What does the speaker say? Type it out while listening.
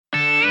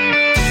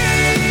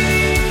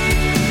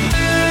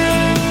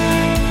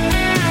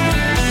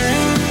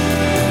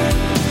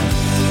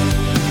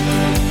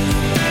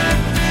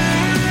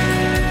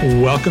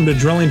Welcome to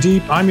Drilling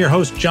Deep. I'm your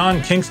host,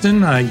 John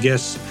Kingston. I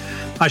guess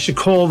I should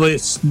call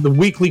this the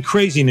weekly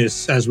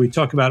craziness as we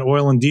talk about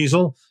oil and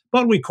diesel,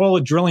 but we call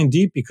it Drilling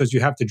Deep because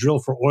you have to drill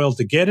for oil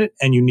to get it,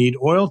 and you need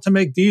oil to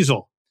make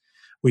diesel.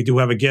 We do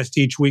have a guest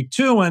each week,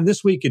 too, and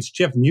this week it's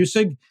Jeff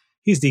Musig.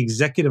 He's the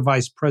Executive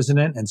Vice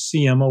President and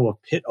CMO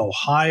of Pitt,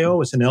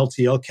 Ohio. It's an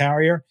LTL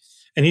carrier,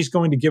 and he's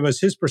going to give us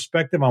his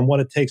perspective on what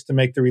it takes to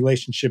make the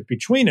relationship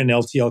between an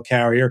LTL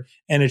carrier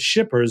and its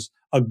shippers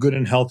a good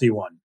and healthy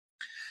one.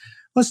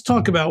 Let's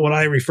talk about what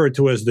I refer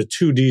to as the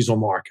two diesel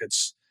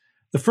markets.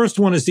 The first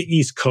one is the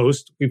East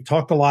Coast. We've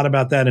talked a lot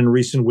about that in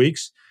recent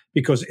weeks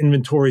because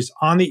inventories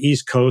on the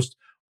East Coast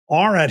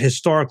are at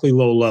historically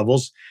low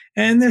levels,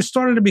 and there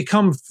started to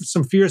become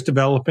some fears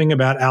developing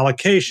about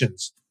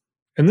allocations.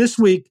 And this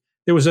week,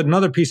 there was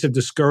another piece of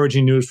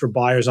discouraging news for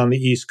buyers on the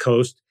East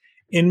Coast.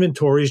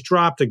 Inventories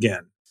dropped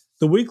again.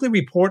 The weekly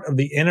report of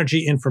the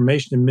Energy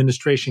Information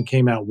Administration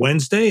came out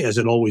Wednesday, as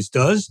it always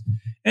does,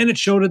 and it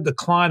showed a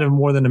decline of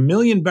more than 1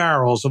 million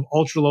barrels of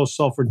ultra-low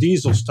sulfur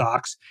diesel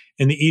stocks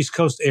in the East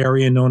Coast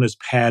area known as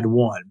PADD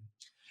 1.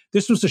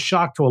 This was a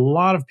shock to a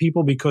lot of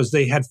people because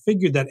they had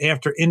figured that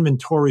after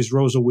inventories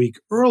rose a week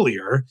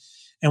earlier,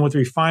 and with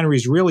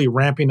refineries really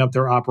ramping up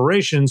their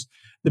operations,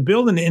 the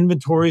build in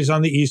inventories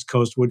on the East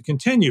Coast would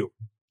continue.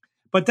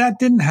 But that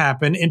didn't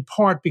happen, in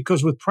part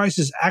because with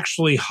prices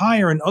actually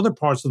higher in other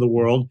parts of the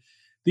world,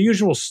 the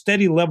usual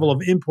steady level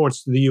of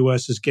imports to the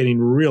U.S. is getting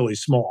really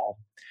small.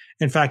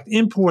 In fact,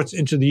 imports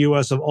into the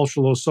U.S. of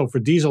ultra-low sulfur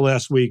diesel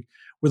last week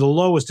were the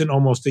lowest in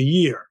almost a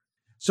year.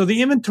 So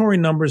the inventory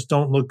numbers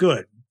don't look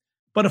good.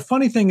 But a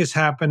funny thing is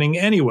happening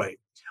anyway.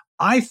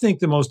 I think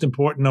the most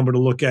important number to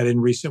look at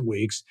in recent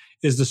weeks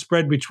is the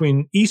spread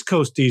between East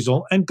Coast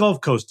diesel and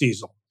Gulf Coast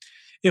diesel.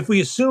 If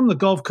we assume the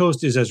Gulf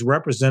Coast is as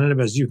representative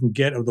as you can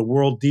get of the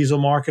world diesel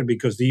market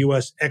because the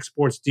U.S.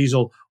 exports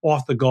diesel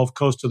off the Gulf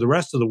Coast to the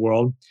rest of the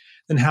world,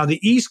 then how the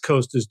East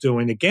Coast is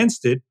doing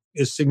against it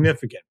is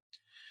significant.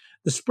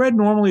 The spread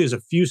normally is a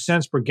few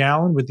cents per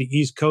gallon, with the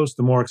East Coast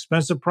the more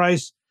expensive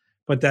price,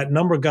 but that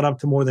number got up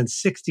to more than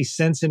 60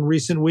 cents in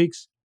recent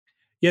weeks.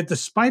 Yet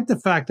despite the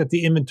fact that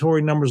the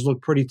inventory numbers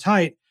look pretty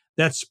tight,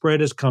 that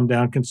spread has come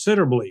down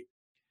considerably.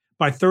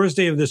 By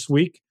Thursday of this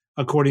week,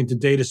 according to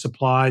data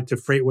supplied to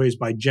Freightways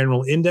by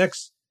General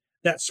Index,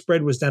 that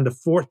spread was down to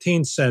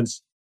 14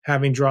 cents,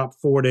 having dropped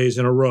 4 days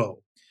in a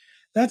row.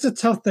 That's a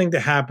tough thing to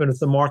happen if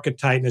the market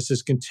tightness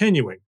is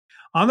continuing.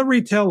 On the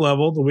retail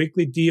level, the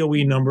weekly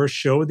DOE numbers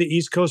show the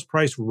East Coast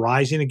price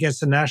rising against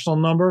the national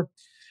number.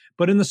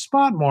 But in the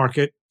spot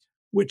market,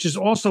 which is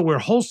also where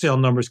wholesale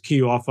numbers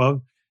key off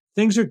of,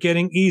 things are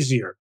getting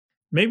easier.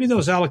 Maybe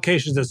those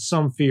allocations that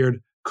some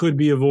feared could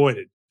be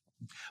avoided.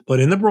 But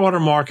in the broader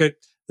market,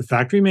 the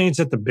fact remains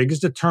that the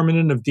biggest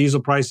determinant of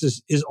diesel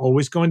prices is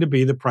always going to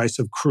be the price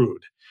of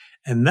crude.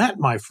 And that,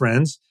 my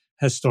friends,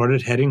 has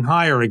started heading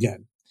higher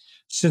again.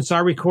 Since I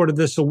recorded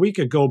this a week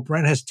ago,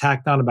 Brent has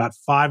tacked on about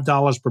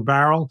 $5 per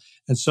barrel,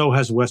 and so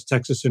has West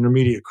Texas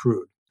Intermediate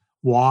crude.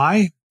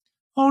 Why?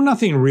 Oh,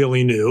 nothing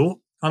really new.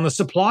 On the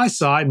supply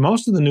side,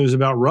 most of the news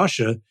about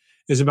Russia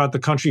is about the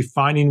country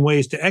finding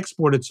ways to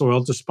export its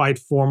oil despite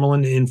formal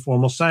and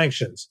informal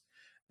sanctions.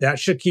 That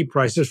should keep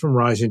prices from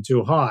rising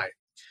too high.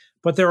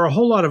 But there are a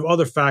whole lot of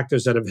other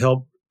factors that have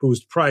helped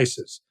boost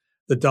prices.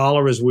 The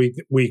dollar is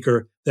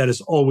weaker. That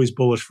is always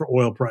bullish for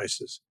oil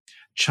prices.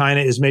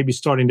 China is maybe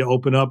starting to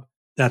open up.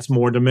 That's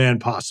more demand,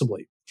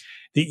 possibly.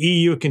 The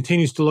EU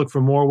continues to look for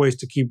more ways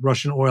to keep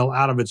Russian oil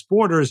out of its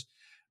borders,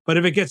 but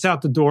if it gets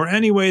out the door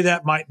anyway,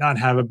 that might not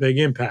have a big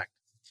impact.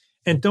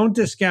 And don't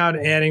discount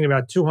adding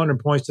about 200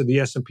 points to the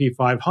S&P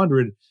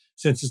 500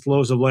 since its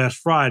lows of last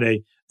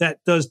Friday. That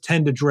does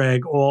tend to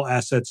drag all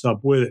assets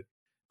up with it.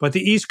 But the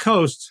East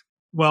Coast,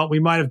 well, we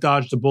might have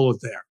dodged a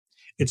bullet there.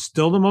 It's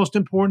still the most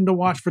important to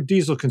watch for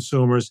diesel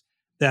consumers.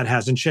 That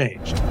hasn't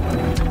changed.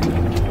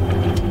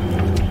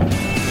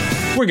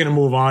 We're going to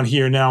move on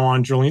here now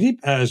on Drilling Deep,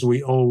 as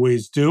we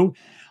always do.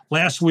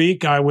 Last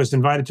week, I was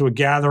invited to a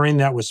gathering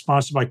that was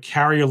sponsored by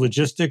Carrier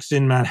Logistics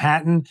in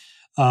Manhattan.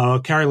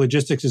 Carrier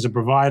Logistics is a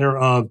provider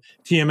of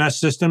TMS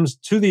systems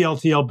to the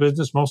LTL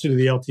business, mostly to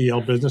the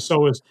LTL business.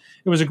 So it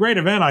was a great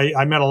event.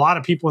 I met a lot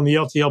of people in the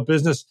LTL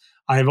business.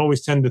 I have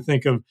always tended to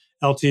think of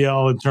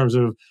LTL in terms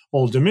of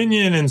Old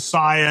Dominion and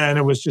Saia, and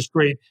it was just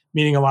great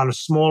meeting a lot of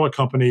smaller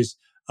companies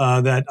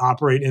that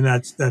operate in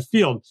that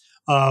field.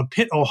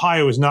 Pitt,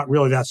 Ohio is not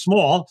really that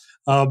small,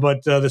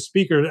 but the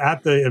speaker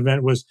at the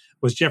event was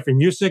Jeffrey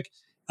Musig.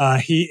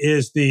 He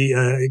is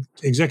the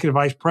Executive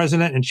Vice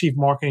President and Chief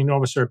Marketing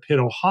Officer at Pitt,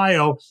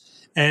 Ohio.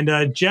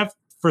 And Jeff,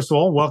 first of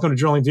all, welcome to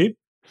Drilling Deep.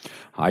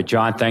 Hi,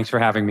 John. Thanks for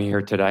having me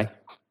here today.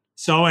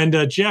 So,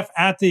 Jeff,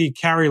 at the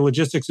Carrier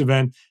Logistics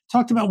event,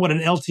 talked about what an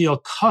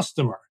LTL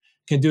customer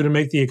can do to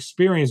make the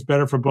experience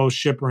better for both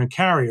shipper and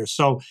carrier.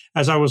 So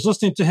as I was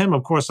listening to him,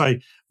 of course, I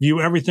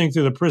view everything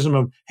through the prism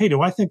of, hey,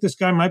 do I think this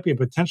guy might be a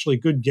potentially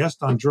good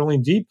guest on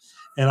Drilling Deep?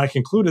 And I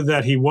concluded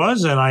that he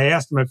was, and I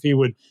asked him if he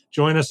would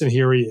join us, and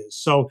here he is.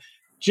 So,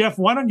 Jeff,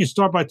 why don't you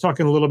start by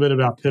talking a little bit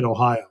about Pitt,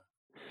 Ohio?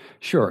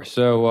 Sure.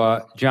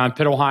 So, John,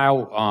 Pitt,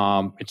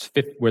 Ohio,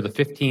 we're the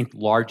 15th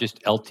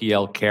largest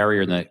LTL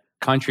carrier in the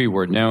country.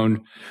 We're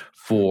known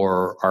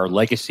for our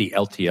legacy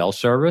LTL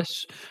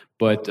service,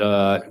 but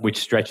which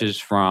stretches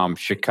from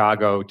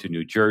Chicago to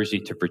New Jersey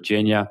to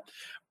Virginia.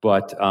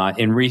 But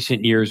in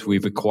recent years,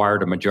 we've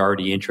acquired a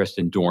majority interest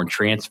in Dorn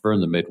Transfer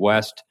in the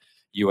Midwest,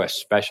 U.S.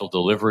 Special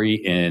Delivery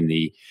in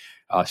the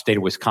state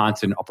of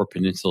Wisconsin, Upper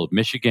Peninsula of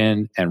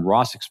Michigan, and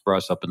Ross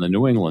Express up in the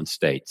New England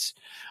states.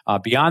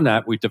 Beyond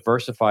that, we've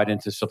diversified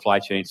into supply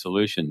chain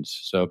solutions.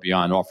 So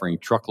beyond offering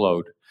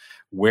truckload,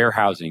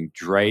 warehousing,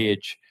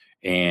 drayage,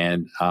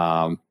 and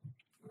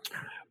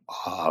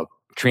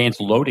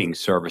transloading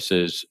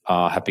services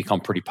have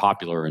become pretty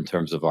popular in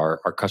terms of our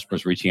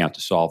customers reaching out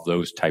to solve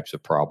those types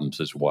of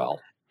problems as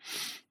well.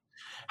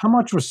 How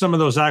much were some of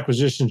those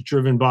acquisitions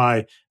driven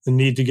by the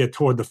need to get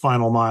toward the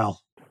final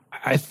mile?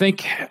 I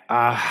think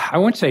I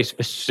wouldn't say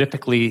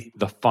specifically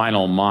the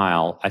final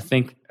mile. I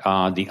think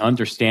the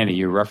understanding,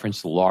 you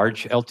referenced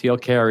large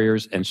LTL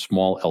carriers and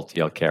small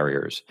LTL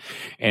carriers.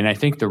 And I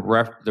think the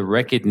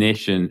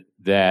recognition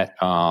that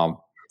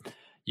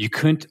you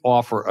couldn't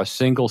offer a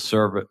single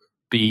service,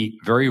 be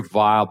very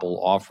viable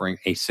offering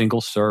a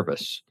single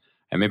service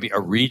and maybe a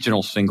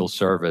regional single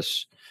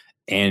service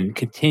and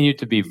continue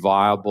to be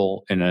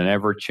viable in an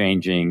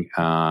ever-changing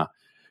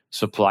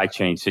supply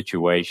chain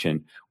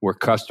situation where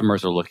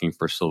customers are looking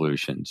for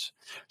solutions.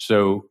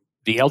 So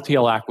the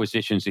LTL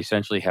acquisitions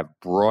essentially have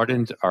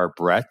broadened our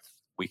breadth.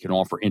 We can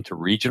offer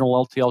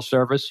interregional LTL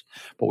service,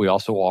 but we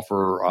also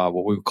offer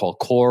what we would call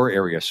core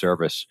area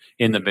service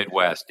in the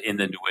Midwest, in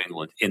the New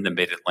England, in the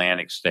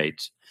Mid-Atlantic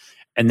states.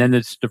 And then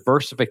this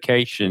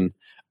diversification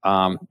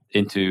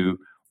into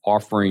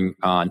offering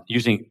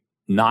using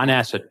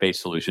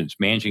non-asset-based solutions,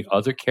 managing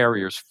other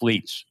carriers'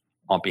 fleets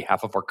on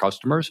behalf of our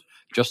customers,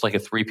 just like a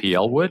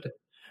 3PL would.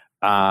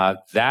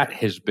 That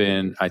has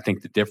been, I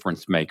think, the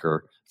difference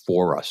maker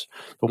for us.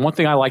 But one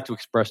thing I like to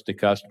express to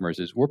customers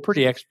is we're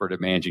pretty expert at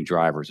managing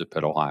drivers at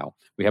Pitt, Ohio.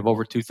 We have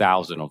over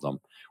 2,000 of them.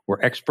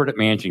 We're expert at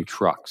managing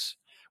trucks.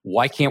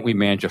 Why can't we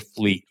manage a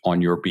fleet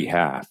on your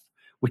behalf?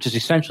 Which is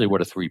essentially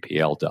what a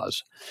 3PL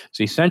does.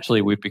 So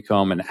essentially, we've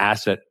become an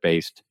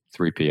asset-based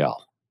 3PL.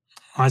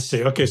 I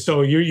see. Okay,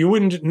 so you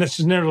wouldn't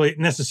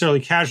necessarily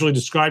casually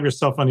describe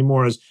yourself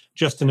anymore as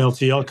just an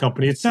LTL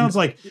company. It sounds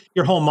like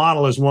your whole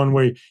model is one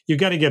where you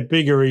got to get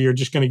bigger, or you're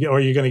going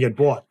to get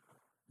bought.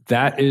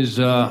 That is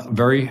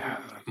very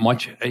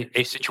much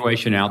a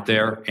situation out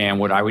there. And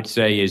what I would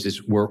say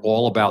is we're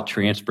all about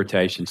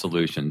transportation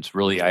solutions.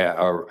 Really,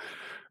 are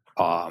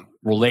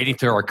relating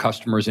to our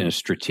customers in a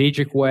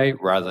strategic way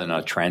rather than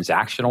a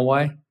transactional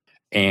way,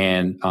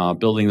 and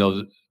building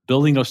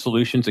those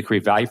solutions that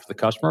create value for the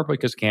customer,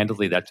 because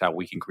candidly, that's how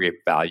we can create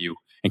value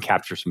and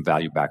capture some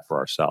value back for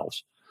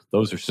ourselves.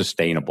 Those are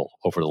sustainable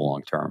over the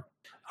long term.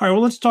 All right,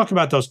 well, let's talk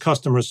about those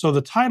customers. So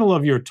the title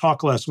of your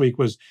talk last week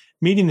was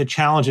Meeting the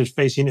Challenges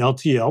Facing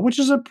LTL, which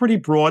is a pretty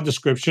broad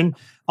description.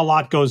 A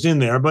lot goes in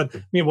there. But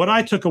I mean, what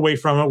I took away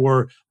from it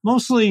were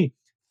mostly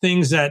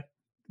things that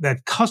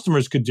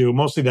customers could do,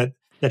 mostly that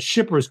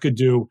shippers could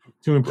do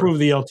to improve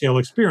the LTL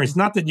experience.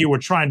 Not that you were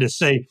trying to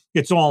say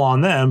it's all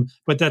on them,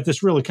 but that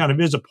this really kind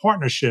of is a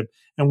partnership,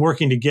 and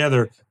working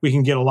together, we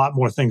can get a lot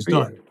more things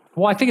done.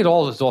 Well, I think it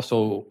all is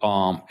also,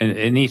 and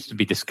it needs to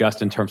be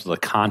discussed in terms of the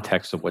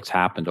context of what's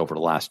happened over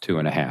the last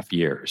 2.5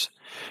 years.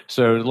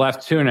 So the last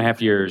 2.5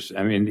 years,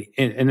 I mean,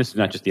 and this is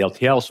not just the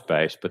LTL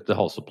space, but the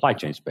whole supply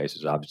chain space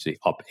is obviously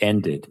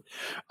upended.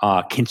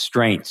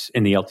 Constraints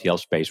in the LTL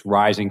space,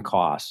 rising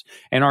costs,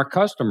 and our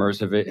customers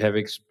have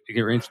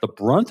experienced the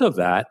brunt of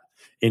that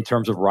in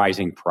terms of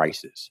rising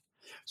prices.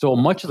 So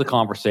much of the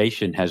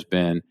conversation has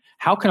been,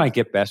 how can I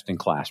get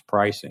best-in-class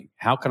pricing?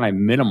 How can I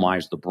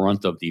minimize the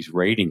brunt of these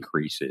rate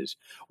increases?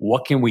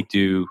 What can we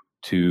do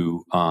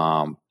to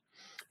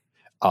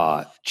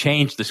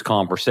change this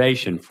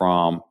conversation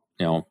from,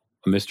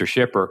 Mr.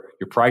 Shipper,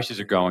 your prices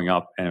are going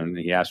up, and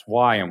he asks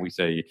why, and we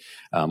say,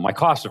 my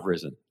costs have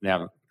risen.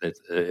 Now,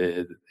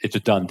 it's a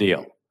done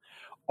deal.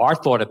 Our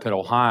thought at Pitt,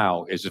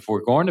 Ohio is if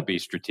we're going to be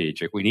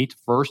strategic, we need to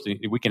first,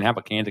 we can have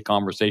a candid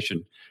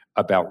conversation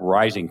about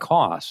rising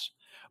costs,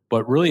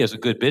 but really as a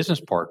good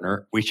business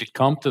partner, we should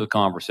come to the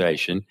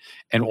conversation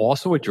and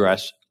also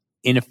address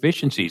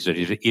inefficiencies that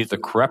either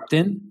crept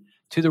in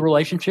to the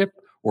relationship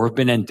or have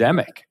been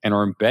endemic and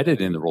are embedded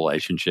in the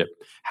relationship.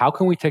 How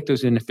can we take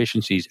those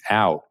inefficiencies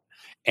out?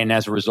 And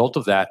as a result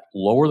of that,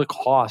 lower the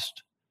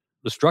cost,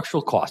 the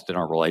structural cost in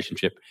our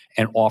relationship,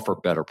 and offer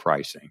better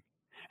pricing.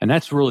 And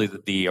that's really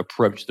the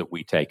approach that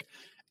we take.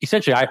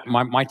 Essentially,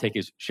 my take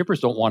is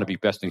shippers don't want to be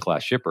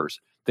best-in-class shippers.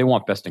 They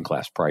want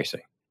best-in-class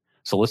pricing.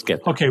 So let's get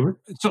there. Okay.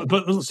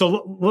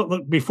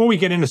 So before we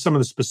get into some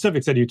of the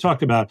specifics that you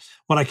talked about,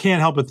 what I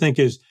can't help but think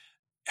is,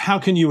 how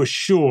can you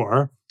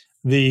assure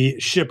the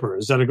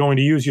shippers that are going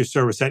to use your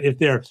service that if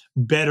they're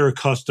better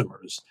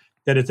customers,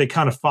 that if they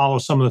kind of follow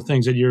some of the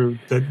things that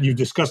you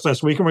discussed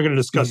last week, and we're going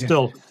to discuss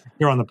still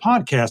here on the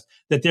podcast,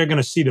 that they're going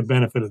to see the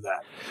benefit of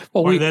that?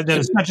 Well, that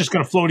it's not just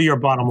going to flow to your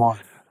bottom line.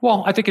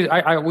 Well, I think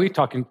we're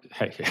talking.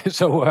 Hey,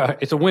 so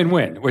it's a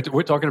win-win.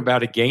 We're talking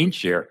about a gain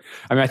share.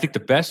 I mean, I think the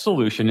best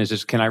solution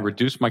is can I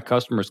reduce my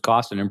customers'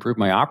 costs and improve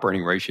my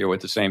operating ratio at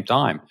the same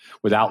time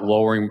without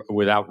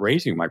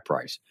raising my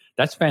price?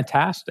 That's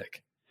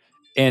fantastic.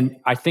 And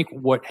I think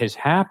what has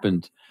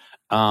happened,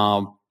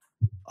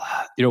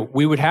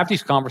 we would have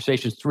these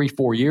conversations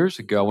 3-4 years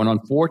ago, and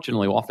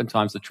unfortunately,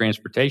 oftentimes the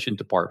transportation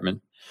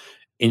department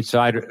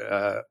inside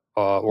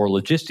or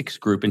logistics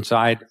group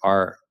inside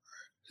our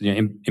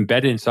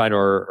embedded inside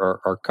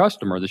our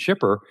customer, the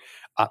shipper,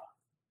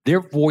 their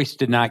voice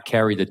did not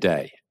carry the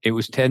day. It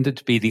was tended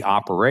to be the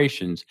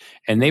operations,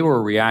 and they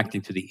were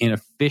reacting to the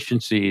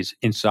inefficiencies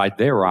inside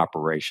their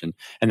operation,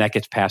 and that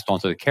gets passed on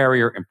to the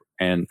carrier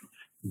and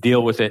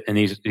deal with it. And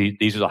these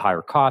are the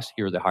higher costs.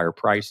 Here are the higher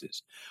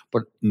prices.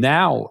 But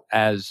now,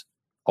 as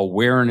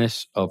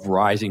awareness of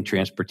rising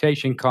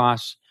transportation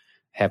costs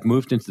have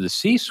moved into the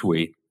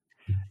C-suite,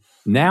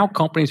 now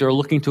companies are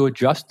looking to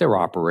adjust their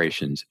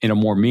operations in a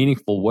more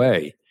meaningful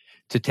way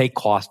to take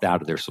cost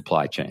out of their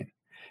supply chain.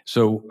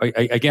 So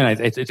again,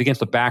 it's against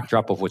the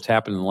backdrop of what's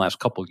happened in the last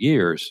couple of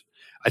years.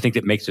 I think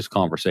that makes this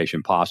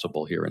conversation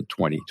possible here in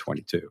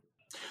 2022.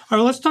 All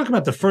right, let's talk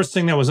about the first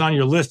thing that was on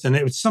your list, and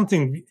it was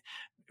something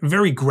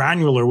very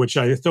granular, which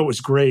I thought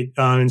was great.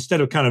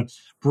 Instead of kind of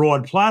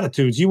broad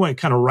platitudes, you went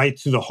kind of right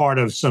to the heart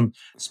of some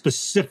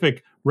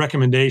specific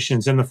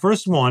recommendations. And the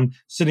first one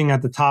sitting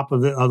at the top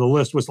of the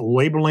list was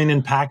labeling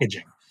and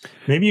packaging.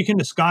 Maybe you can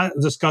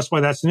discuss why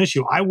that's an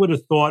issue. I would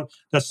have thought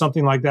that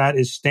something like that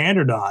is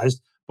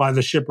standardized by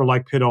the shipper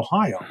like Pitt,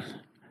 Ohio.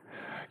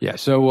 Yeah,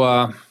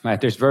 so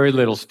there's very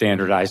little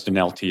standardized in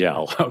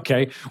LTL.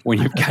 Okay,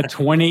 when you've got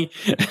 20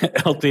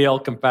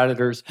 LTL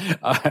competitors,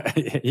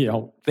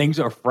 things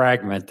are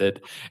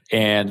fragmented,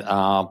 and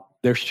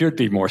there should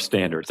be more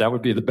standards. That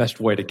would be the best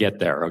way to get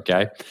there.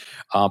 Okay,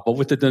 but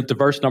with the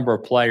diverse number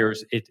of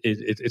players,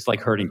 it's like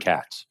herding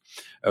cats.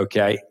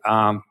 Okay.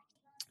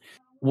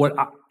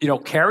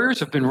 Carriers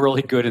have been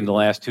really good in the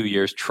last 2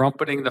 years,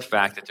 trumpeting the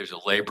fact that there's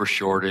a labor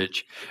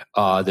shortage,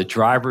 the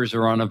drivers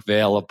are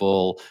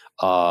unavailable,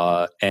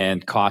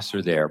 and costs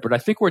are there. But I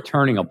think we're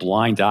turning a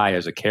blind eye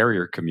as a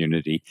carrier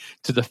community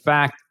to the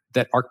fact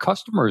that our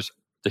customers,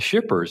 the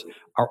shippers,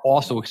 are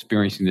also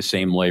experiencing the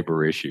same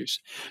labor issues.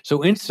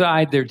 So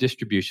inside their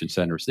distribution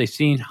centers, they've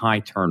seen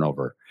high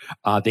turnover.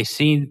 They've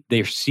seen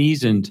their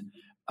seasoned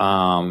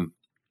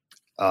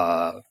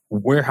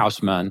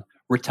warehousemen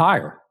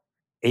retire,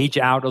 age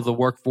out of the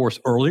workforce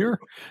earlier.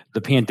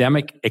 The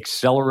pandemic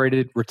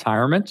accelerated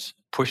retirements,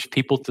 pushed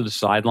people to the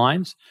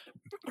sidelines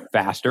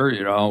faster.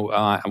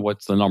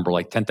 What's the number?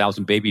 Like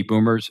 10,000 baby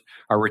boomers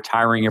are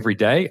retiring every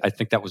day. I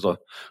think that was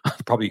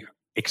probably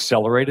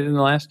accelerated in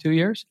the last 2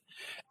 years.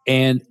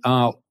 And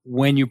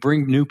when you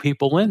bring new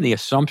people in, the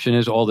assumption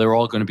is, they're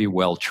all going to be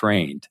well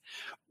trained.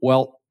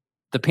 Well,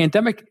 the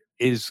pandemic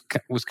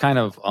was kind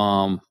of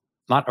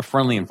not a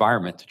friendly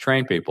environment to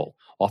train people.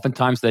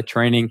 Oftentimes, that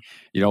training,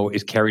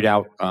 is carried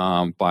out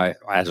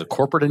as a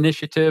corporate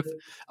initiative.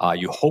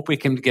 You hope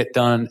it can get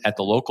done at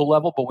the local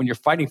level, but when you're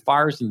fighting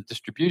fires in the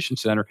distribution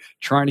center,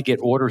 trying to get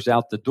orders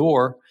out the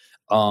door,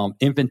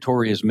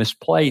 inventory is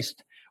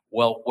misplaced.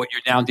 Well, what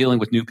you're now dealing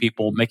with new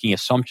people making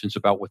assumptions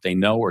about what they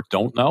know or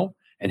don't know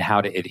and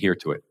how to adhere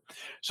to it.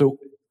 So,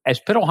 as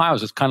Pitt, Ohio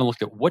has kind of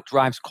looked at what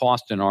drives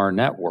cost in our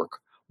network,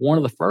 one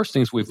of the first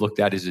things we've looked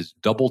at is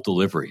double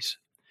deliveries.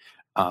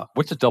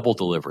 What's a double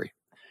delivery?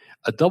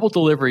 A double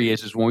delivery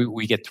is when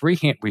we get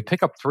we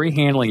pick up 3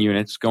 handling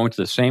units going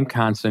to the same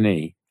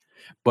consignee,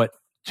 but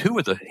 2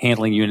 of the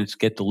handling units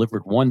get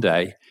delivered one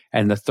day,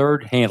 and the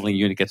 3rd handling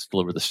unit gets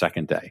delivered the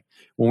second day.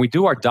 When we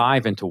do our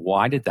dive into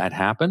why did that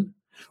happen,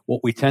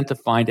 what we tend to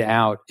find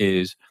out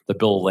is the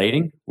bill of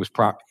lading was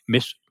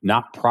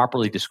not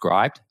properly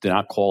described, did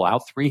not call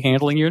out 3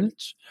 handling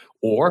units,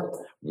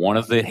 or one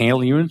of the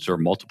handling units or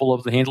multiple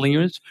of the handling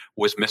units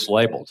was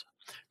mislabeled.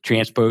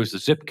 Transpose the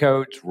zip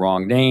codes,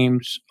 wrong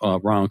names,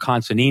 wrong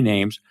consignee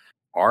names.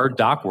 Our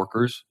dock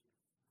workers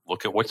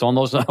look at what's on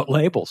those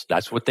labels.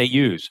 That's what they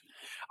use.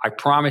 I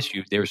promise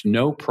you, there's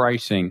no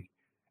pricing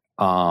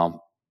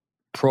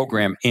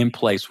program in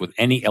place with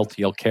any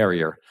LTL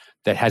carrier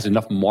that has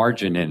enough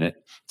margin in it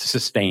to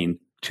sustain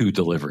 2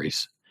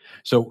 deliveries.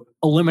 So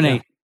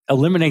eliminate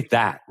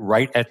that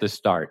right at the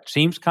start.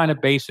 Seems kind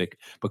of basic,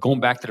 but going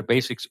back to the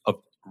basics of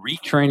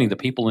retraining the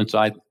people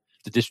inside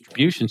the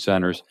distribution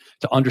centers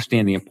to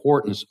understand the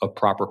importance of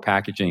proper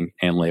packaging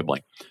and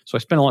labeling. So I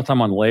spent a lot of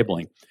time on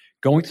labeling.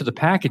 Going to the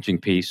packaging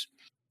piece,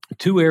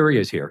 2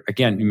 areas here.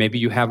 Again, maybe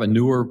you have a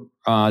newer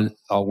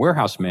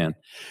warehouse man.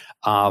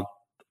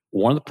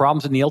 One of the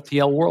problems in the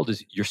LTL world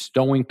is you're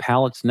stowing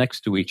pallets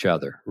next to each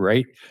other,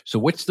 right? So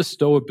what's the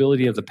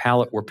stowability of the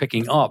pallet we're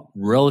picking up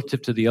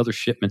relative to the other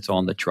shipments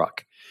on the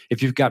truck?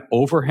 If you've got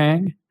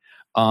overhang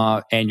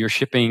and you're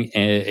shipping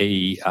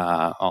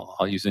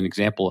I'll use an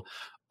example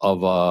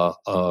of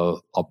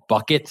a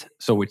bucket,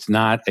 so it's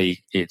not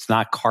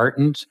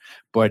cartons,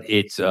 but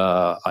it's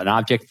an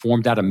object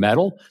formed out of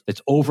metal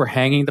that's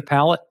overhanging the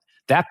pallet.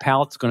 That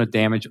pallet's going to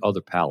damage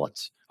other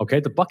pallets. Okay,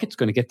 the bucket's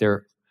going to get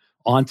there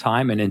on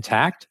time and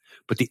intact,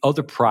 but the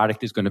other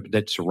product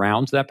that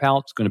surrounds that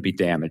pallet is going to be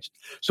damaged.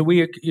 So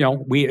we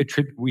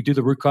do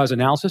the root cause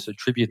analysis,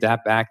 attribute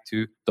that back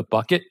to the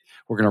bucket.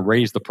 We're going to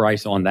raise the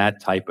price on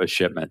that type of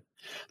shipment.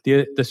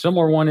 The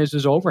similar one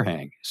is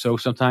overhang. So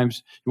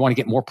sometimes you want to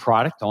get more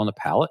product on the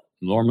pallet,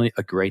 normally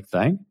a great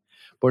thing.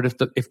 But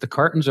if the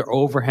cartons are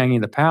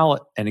overhanging the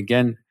pallet, and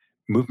again,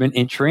 movement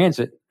in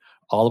transit,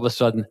 all of a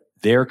sudden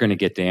they're going to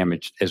get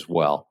damaged as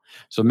well.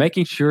 So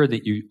making sure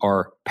that you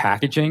are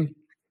packaging,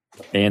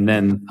 and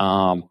then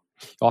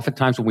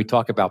oftentimes when we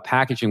talk about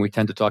packaging, we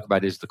tend to talk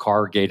about is the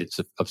corrugated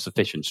of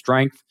sufficient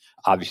strength.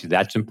 Obviously,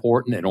 that's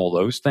important and all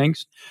those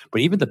things.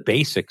 But even the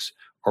basics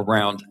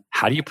around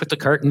how do you put the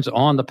cartons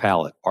on the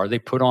pallet? Are they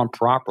put on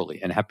properly?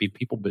 And have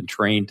people been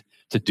trained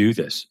to do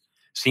this?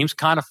 Seems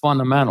kind of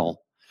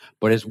fundamental.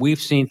 But as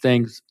we've seen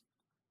things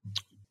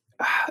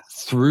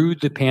through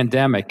the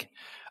pandemic,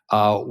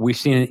 we've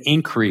seen an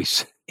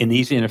increase in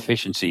these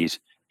inefficiencies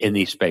in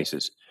these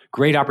spaces.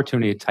 Great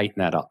opportunity to tighten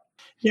that up.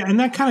 Yeah, and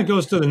that kind of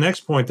goes to the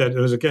next point that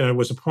it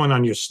was a point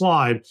on your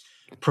slide.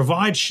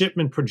 Provide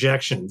shipment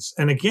projections.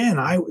 And again,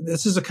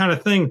 this is the kind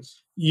of thing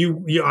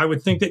I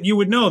would think that you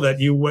would know that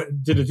you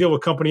did a deal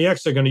with Company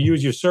X. They're going to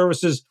use your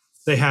services.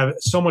 They have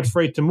so much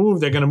freight to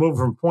move. They're going to move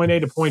from point A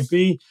to point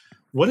B.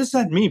 What does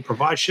that mean?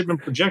 Provide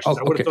shipment projections.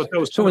 I would have thought that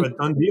was kind of a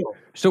done deal.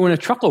 So in a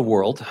truckload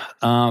world,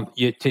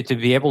 to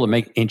be able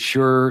to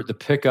ensure the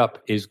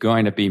pickup is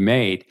going to be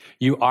made,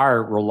 you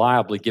are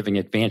reliably giving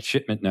advance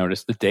shipment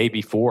notice the day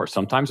before,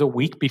 sometimes a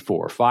week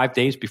before, 5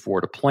 days before,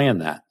 to plan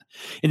that.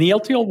 In the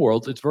LTL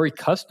world, it's very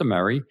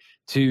customary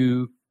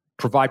to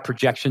provide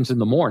projections in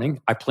the morning.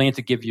 I plan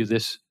to give you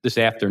this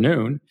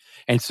afternoon.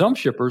 And some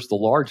shippers, the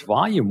large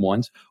volume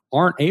ones,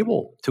 aren't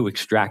able to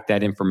extract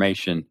that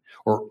information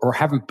or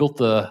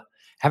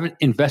haven't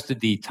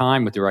invested the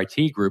time with their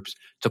IT groups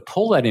to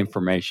pull that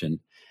information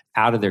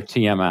out of their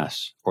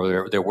TMS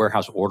or their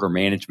warehouse order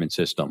management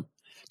system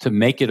to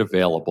make it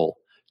available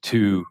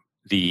to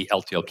the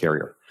LTL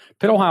carrier.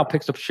 Pitt, Ohio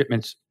picks up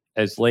shipments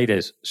as late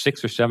as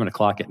 6 or 7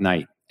 o'clock at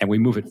night, and we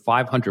move it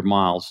 500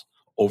 miles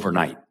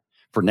overnight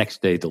for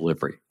next day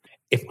delivery.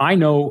 If I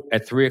know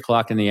at 3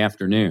 o'clock in the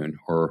afternoon,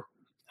 or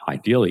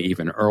ideally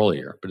even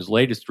earlier, but as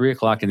late as 3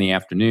 o'clock in the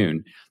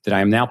afternoon, that I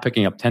am now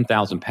picking up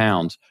 10,000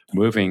 pounds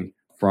moving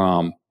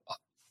from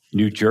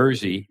New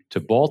Jersey to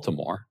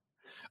Baltimore,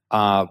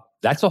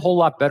 that's a whole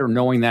lot better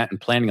knowing that and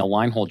planning a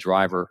line haul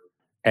driver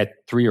at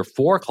 3 or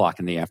 4 o'clock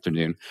in the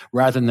afternoon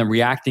rather than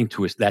reacting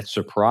to that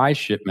surprise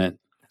shipment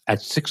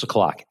at 6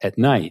 o'clock at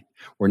night,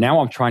 where now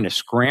I'm trying to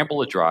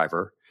scramble a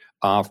driver,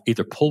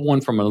 either pull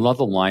one from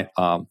another line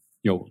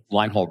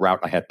haul route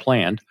I had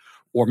planned,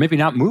 or maybe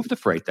not move the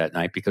freight that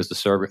night because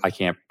I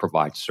can't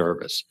provide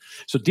service.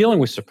 So dealing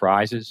with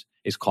surprises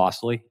is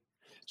costly.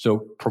 So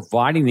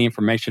providing the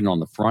information on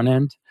the front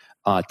end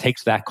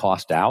takes that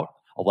cost out,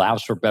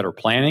 allows for better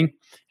planning.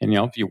 And,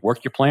 if you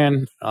work your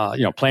plan,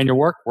 plan your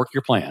work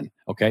your plan.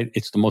 Okay.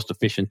 It's the most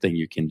efficient thing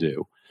you can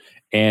do.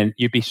 And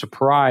you'd be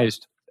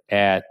surprised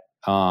at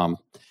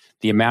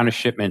the amount of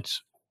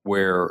shipments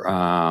where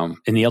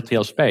in the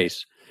LTL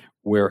space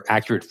where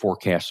accurate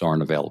forecasts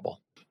aren't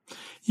available.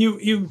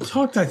 You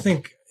talked, I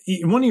think,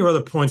 one of your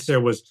other points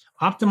there was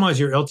optimize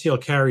your LTL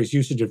carrier's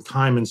usage of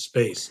time and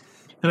space.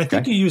 And I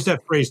think you used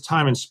that phrase,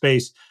 time and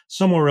space,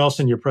 somewhere else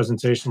in your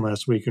presentation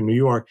last week in New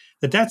York,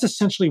 that's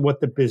essentially what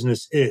the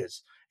business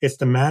is. It's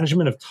the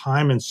management of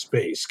time and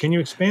space. Can you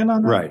expand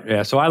on that? Right.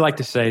 Yeah. So I like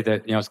to say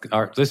that,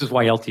 this is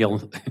why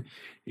LTL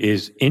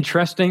is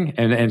interesting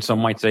and some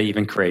might say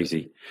even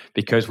crazy,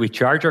 because we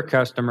charge our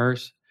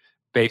customers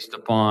based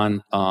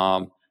upon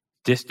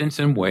distance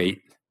and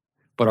weight,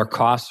 but our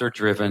costs are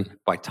driven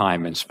by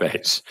time and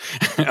space.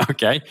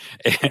 Okay,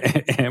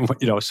 and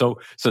so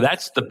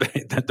that's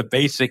the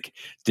basic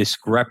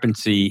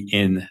discrepancy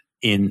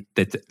in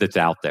that's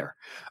out there.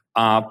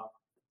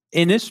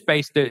 In this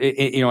space,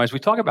 as we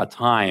talk about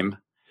time,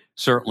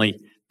 certainly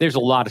there's a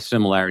lot of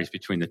similarities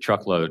between the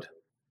truckload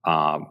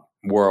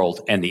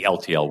world and the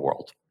LTL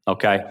world.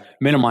 Okay,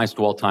 minimize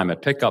dwell time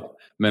at pickup,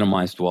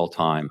 minimize dwell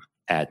time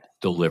at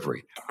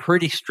delivery.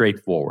 Pretty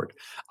straightforward.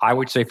 I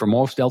would say for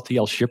most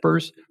LTL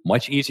shippers,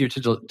 much easier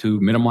to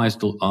minimize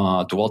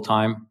dwell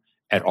time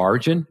at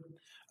origin.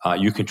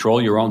 You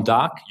control your own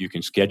dock. You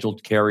can schedule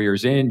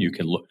carriers in. You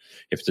can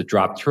if it's a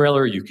drop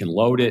trailer, you can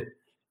load it.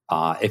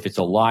 If it's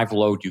a live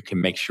load, you can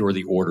make sure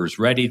the order is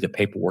ready, the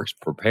paperwork's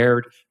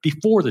prepared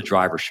before the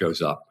driver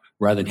shows up,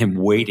 rather than him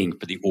waiting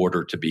for the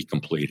order to be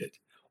completed.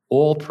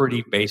 All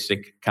pretty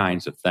basic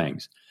kinds of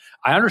things.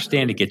 I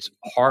understand it gets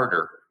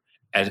harder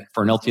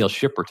for an LTL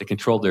shipper to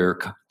control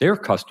their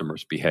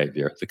customers'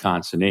 behavior, the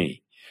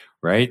consignee,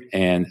 right?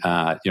 And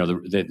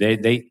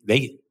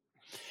they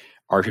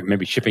are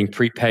maybe shipping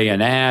prepay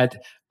and add.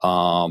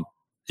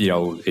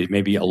 It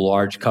may be a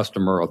large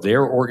customer of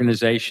their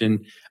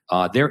organization.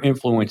 Their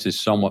influence is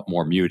somewhat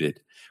more muted.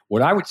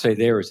 What I would say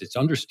there is it's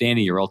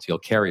understanding your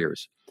LTL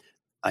carriers.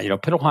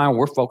 Pitt, Ohio,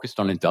 we're focused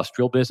on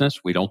industrial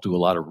business. We don't do a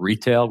lot of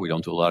retail. We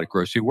don't do a lot of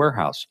grocery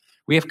warehouse.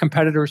 We have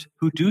competitors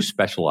who do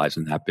specialize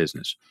in that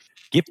business.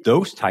 Give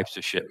those types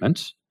of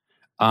shipments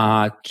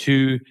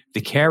to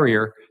the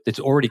carrier that's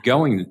already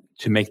going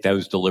to make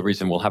those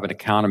deliveries and will have an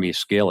economy of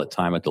scale at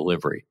time of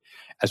delivery,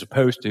 as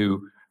opposed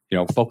to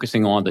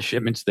focusing on the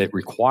shipments that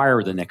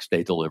require the next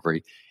day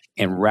delivery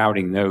and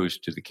routing those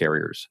to the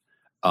carriers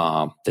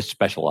that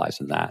specialize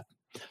in that.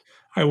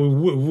 All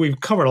right, we've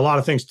covered a lot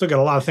of things. Still got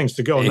a lot of things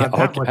to go. Not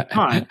that much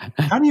time.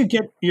 How do you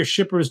get your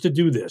shippers to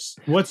do this?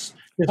 There's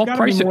got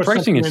to be more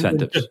pricing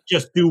incentives. Than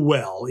just do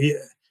well.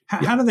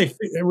 How do they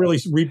really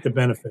reap the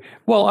benefit?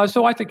 Well,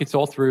 so I think it's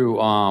all through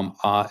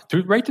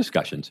rate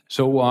discussions.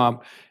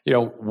 So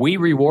we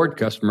reward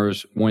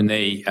customers when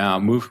they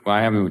move.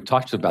 I haven't even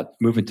talked about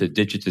moving to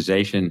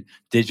digitization,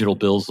 digital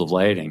bills of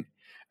lading.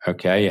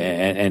 Okay,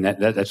 and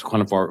that's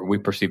kind of we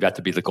perceive that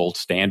to be the gold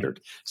standard.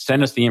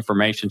 Send us the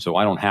information so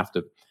I don't have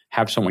to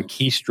have someone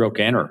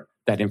keystroke enter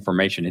that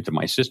information into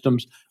my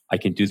systems. I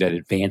can do that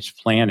advanced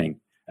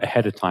planning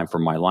ahead of time for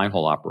my line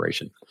haul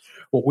operation.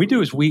 What we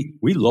do is we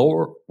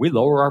lower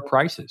our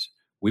prices.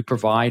 We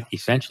provide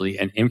essentially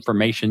an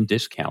information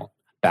discount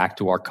back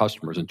to our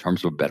customers in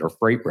terms of a better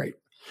freight rate.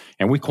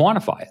 And we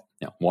quantify it,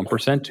 1%,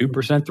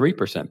 2%,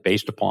 3%,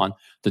 based upon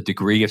the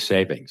degree of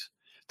savings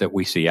that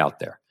we see out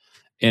there.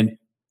 And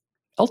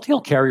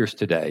LTL carriers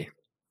today,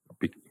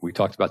 we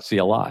talked about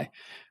CLI,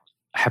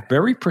 have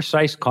very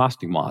precise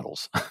costing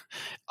models.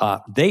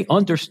 They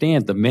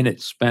understand the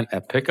minutes spent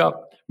at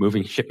pickup,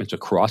 moving shipments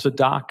across a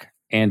dock,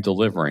 and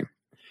delivering.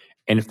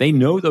 And if they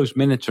know those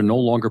minutes are no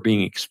longer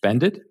being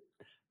expended,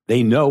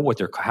 they know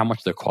how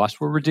much their costs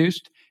were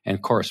reduced,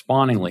 and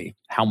correspondingly,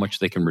 how much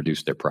they can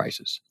reduce their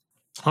prices.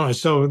 All right,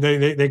 so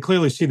they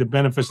clearly see the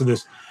benefits of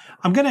this.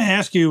 I'm going to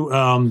ask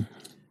you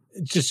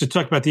just to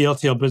talk about the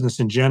LTL business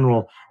in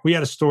general. We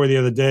had a story the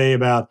other day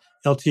about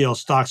LTL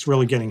stocks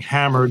really getting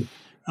hammered.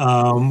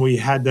 We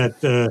had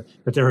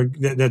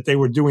that they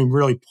were doing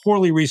really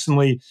poorly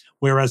recently,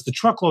 whereas the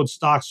truckload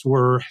stocks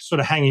were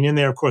sort of hanging in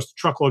there. Of course, the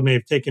truckload may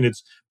have taken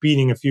its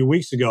beating a few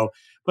weeks ago.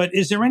 But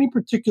is there any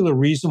particular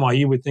reason why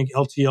you would think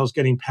LTL is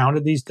getting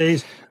pounded these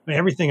days? I mean,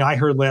 everything I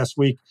heard last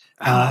week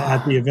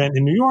at the event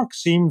in New York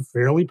seemed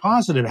fairly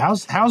positive.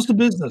 How's the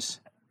business?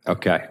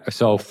 Okay.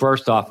 So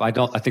first off, I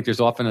think there's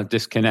often a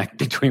disconnect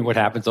between what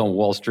happens on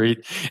Wall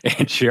Street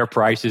and share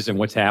prices and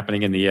what's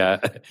happening in the,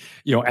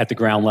 at the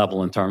ground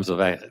level in terms of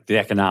the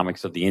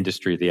economics of the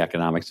industry, the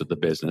economics of the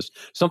business.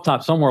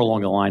 Sometimes, somewhere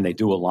along the line, they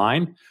do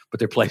align,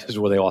 but there are places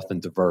where they often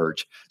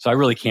diverge. So I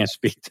really can't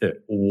speak to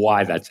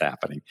why that's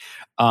happening.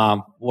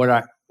 What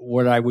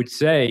I would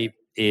say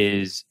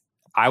is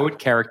I would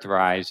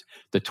characterize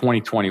the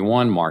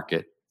 2021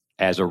 market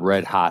as a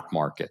red hot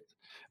market.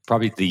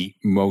 Probably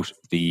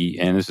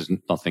and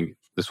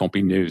this won't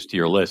be news to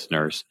your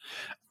listeners.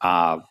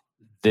 Was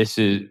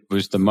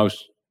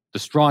the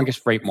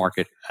strongest freight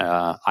market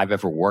I've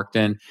ever worked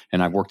in,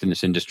 and I've worked in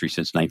this industry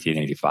since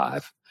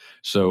 1985.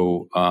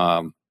 So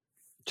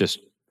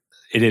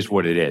it is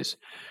what it is.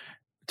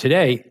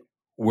 Today,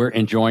 we're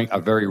enjoying a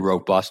very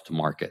robust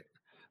market,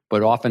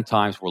 but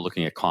oftentimes we're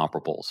looking at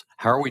comparables.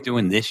 How are we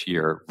doing this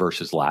year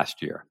versus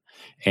last year?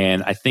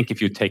 And I think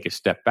if you take a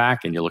step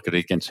back and you look at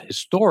it against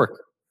historic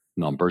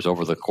numbers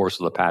over the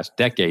course of the past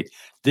decade,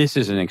 this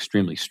is an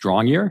extremely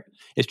strong year.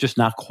 It's just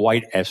not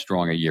quite as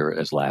strong a year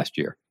as last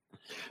year.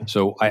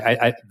 So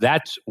I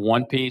that's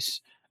one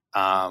piece.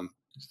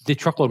 The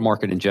truckload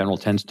market in general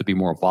tends to be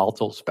more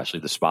volatile, especially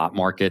the spot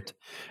market.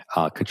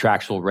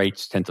 Contractual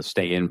rates tend to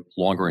stay in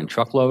longer in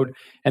truckload,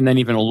 and then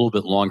even a little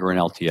bit longer in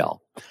LTL.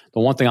 The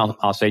one thing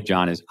I'll say,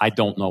 John, is I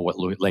don't know what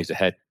lays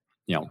ahead.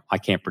 I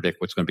can't predict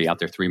what's going to be out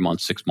there 3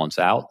 months, 6 months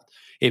out.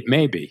 It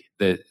may be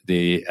that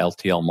the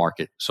LTL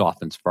market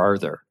softens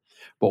further,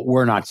 but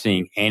we're not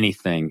seeing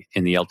anything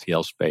in the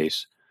LTL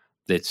space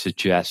that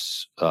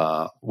suggests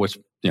what's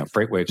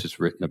FreightWaves has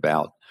written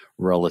about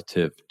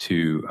relative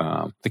to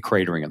the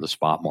cratering of the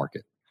spot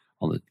market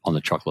on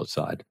the truckload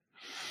side.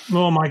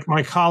 Well,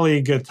 my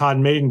colleague Todd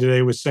Maiden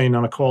today was saying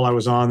on a call I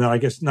was on that I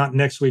guess not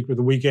next week, but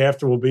the week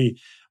after will be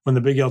when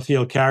the big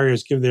LTL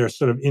carriers give their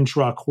sort of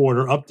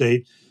intra-quarter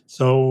update.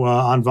 So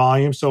on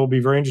volume, so we'll be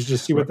very interested to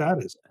see what that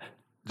is.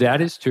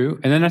 That is true.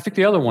 And then I think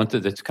the other one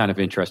that's kind of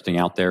interesting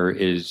out there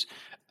is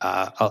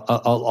a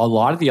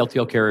lot of the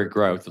LTL carrier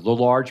growth, the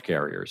large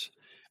carriers,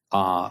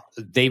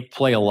 they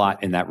play a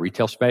lot in that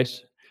retail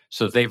space.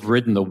 So they've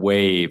ridden the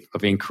wave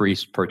of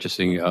increased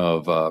purchasing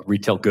of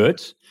retail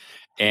goods.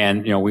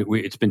 And,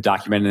 it's been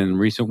documented in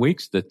recent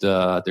weeks that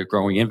they're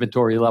growing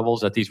inventory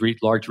levels at these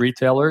large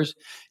retailers.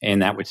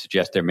 And that would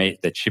suggest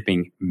that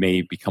shipping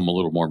may become a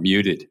little more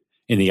muted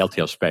in the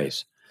LTL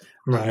space.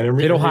 Right. And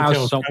retail's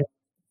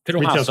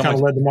kind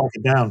of led the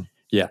market down.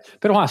 Yeah.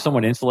 Pitt-Ohio is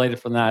somewhat insulated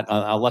from that.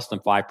 Less than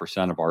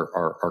 5% of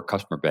our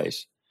customer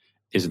base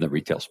is in the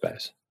retail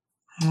space.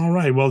 All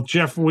right. Well,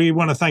 Jeff, we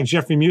want to thank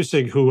Jeffrey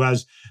Musick, who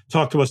has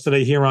talked to us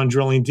today here on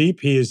Drilling Deep.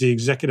 He is the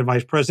Executive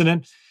Vice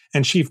President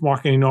and Chief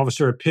Marketing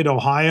Officer at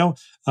Pitt-Ohio.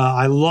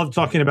 I love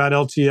talking about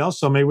LTL,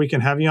 so maybe we can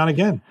have you on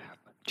again.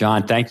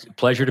 John, thanks.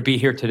 Pleasure to be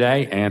here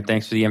today, and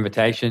thanks for the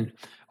invitation.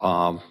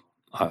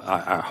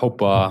 I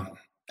hope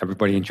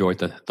everybody enjoyed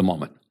the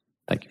moment.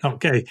 Thank you.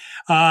 Okay.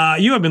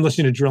 You have been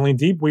listening to Drilling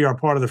Deep. We are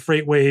part of the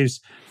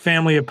FreightWaves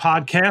family of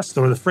podcasts,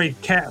 or the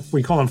Freightcast.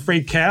 We call them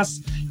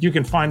Freightcasts. You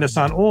can find us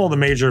on all the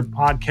major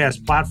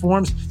podcast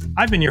platforms.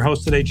 I've been your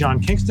host today,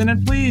 John Kingston,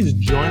 and please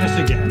join us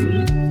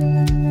again.